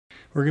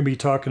We're going to be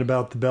talking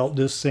about the belt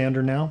disc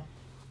sander now.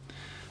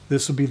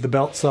 This will be the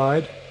belt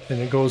side, and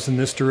it goes in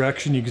this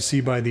direction, you can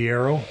see by the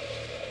arrow.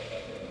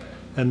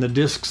 And the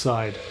disc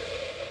side,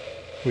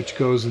 which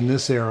goes in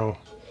this arrow.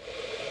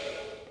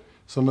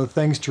 Some of the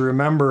things to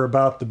remember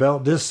about the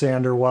belt disc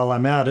sander while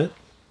I'm at it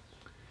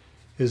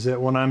is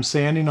that when I'm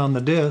sanding on the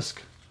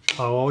disc,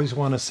 I always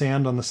want to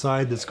sand on the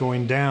side that's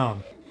going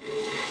down.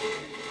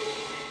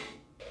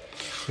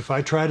 If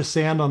I try to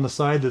sand on the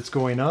side that's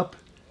going up,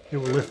 it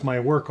will lift my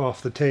work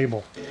off the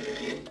table.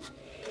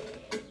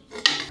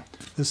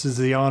 This is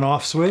the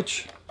on-off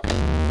switch.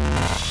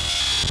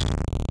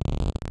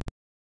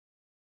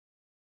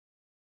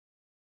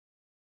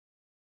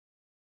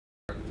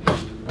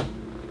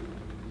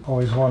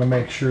 Always want to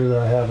make sure that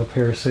I have a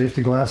pair of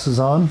safety glasses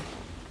on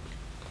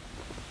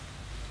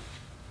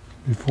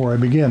before I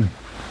begin.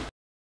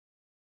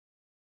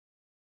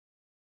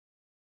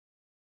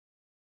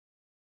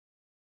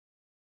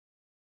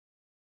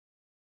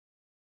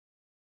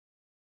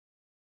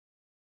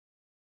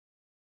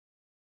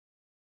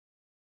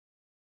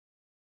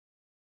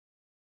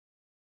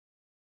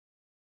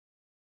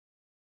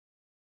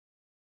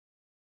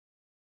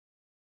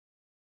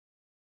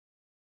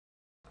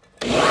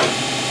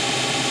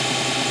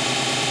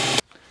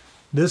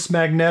 This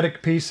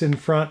magnetic piece in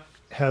front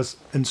has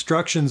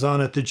instructions on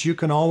it that you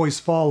can always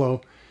follow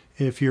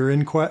if you're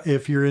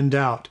in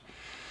doubt.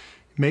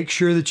 Make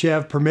sure that you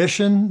have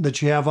permission,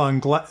 that you have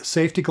on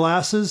safety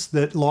glasses,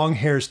 that long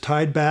hair is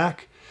tied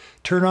back.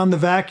 Turn on the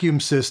vacuum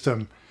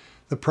system.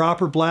 The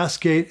proper blast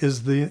gate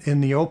is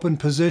in the open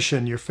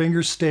position. Your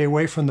fingers stay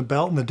away from the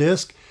belt and the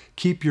disc.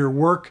 Keep your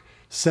work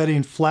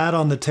setting flat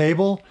on the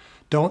table.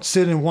 Don't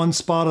sit in one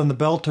spot on the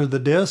belt or the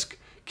disc.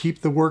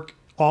 Keep the work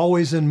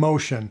always in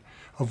motion.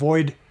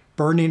 Avoid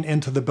burning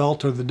into the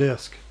belt or the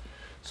disc.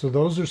 So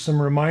those are some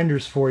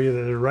reminders for you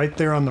that are right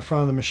there on the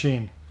front of the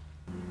machine.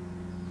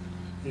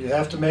 You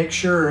have to make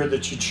sure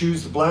that you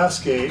choose the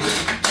blast gate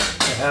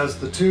that has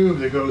the tube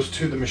that goes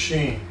to the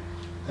machine.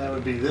 That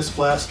would be this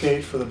blast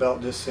gate for the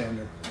belt disc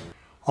sander.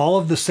 All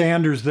of the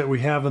sanders that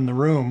we have in the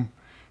room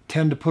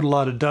tend to put a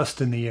lot of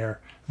dust in the air.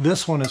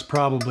 This one is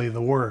probably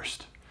the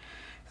worst.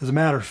 As a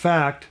matter of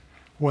fact,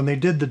 when they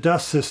did the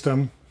dust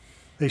system,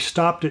 they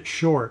stopped it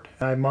short.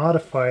 I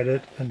modified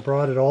it and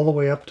brought it all the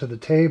way up to the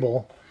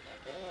table.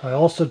 I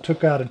also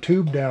took out a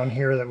tube down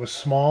here that was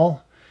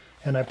small,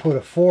 and I put a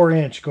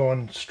 4-inch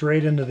going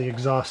straight into the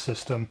exhaust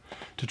system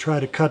to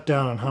try to cut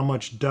down on how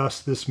much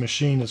dust this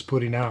machine is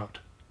putting out.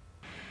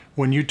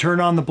 When you turn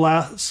on the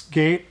blast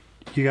gate,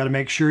 you got to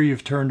make sure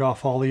you've turned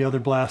off all the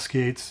other blast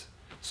gates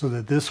so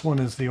that this one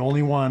is the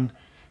only one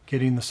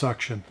getting the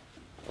suction.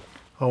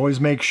 Always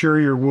make sure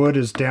your wood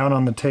is down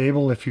on the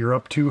table. If you're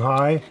up too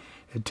high,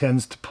 it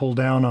tends to pull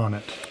down on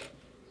it.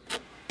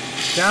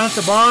 Down at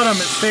the bottom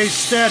it stays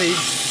steady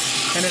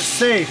and it's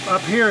safe.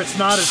 Up here it's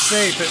not as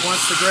safe. It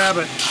wants to grab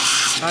it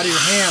out of your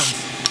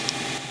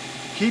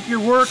hands. Keep your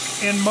work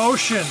in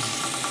motion.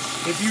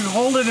 If you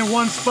hold it in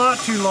one spot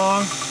too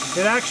long,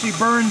 it actually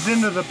burns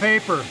into the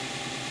paper.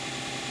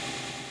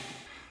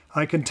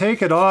 I can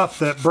take it off.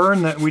 That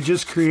burn that we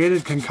just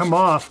created can come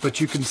off, but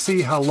you can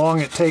see how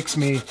long it takes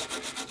me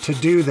to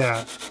do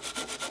that.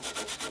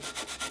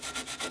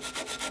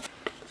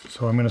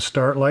 So I'm going to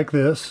start like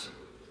this,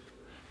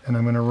 and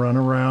I'm going to run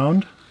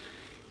around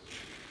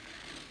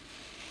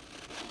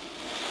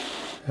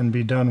and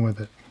be done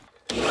with it.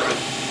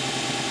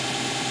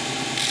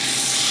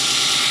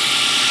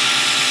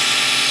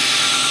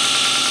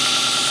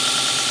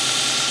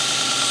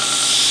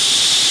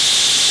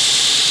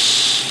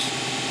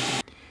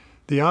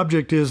 The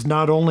object is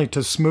not only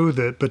to smooth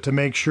it, but to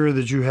make sure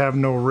that you have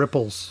no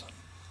ripples.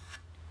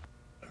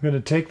 I'm going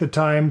to take the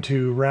time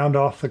to round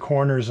off the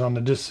corners on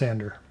the disc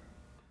sander.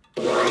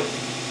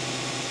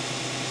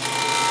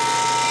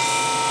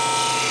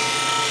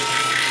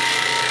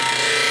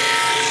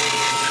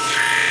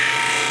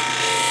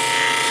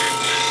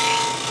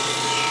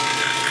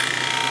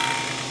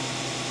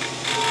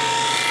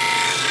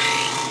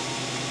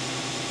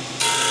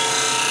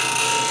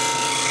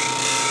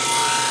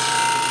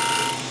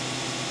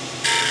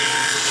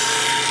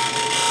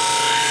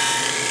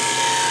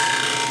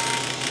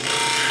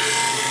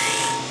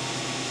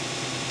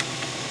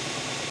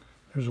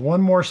 There's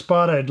one more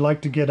spot I'd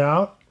like to get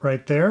out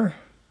right there.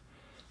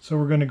 So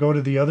we're going to go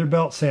to the other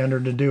belt sander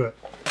to do it.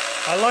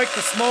 I like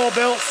the small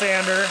belt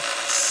sander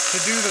to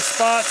do the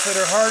spots that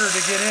are harder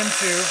to get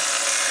into.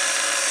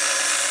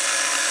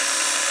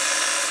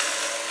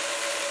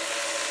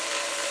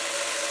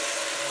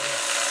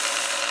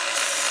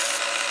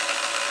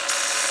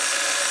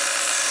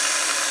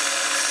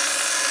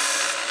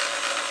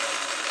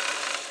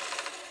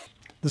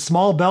 The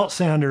small belt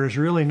sander is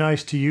really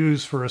nice to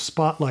use for a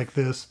spot like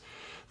this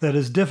that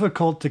is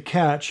difficult to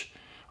catch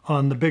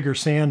on the bigger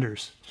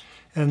sanders.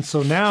 And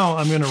so now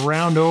I'm going to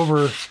round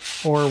over,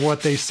 or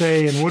what they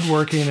say in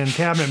woodworking and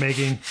cabinet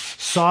making,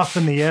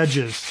 soften the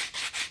edges.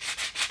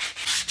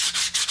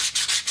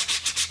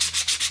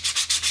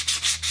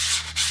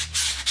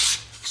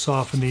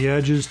 Soften the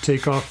edges,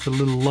 take off the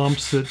little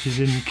lumps that you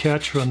didn't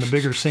catch on the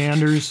bigger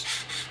sanders.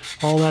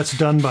 All that's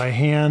done by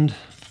hand,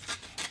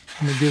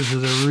 and it gives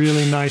it a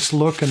really nice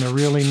look and a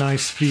really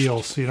nice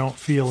feel, so you don't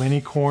feel any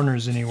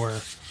corners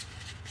anywhere.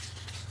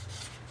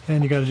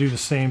 And you got to do the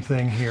same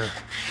thing here.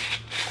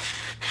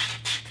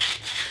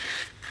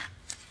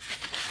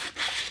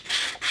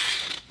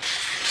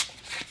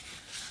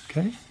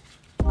 Okay.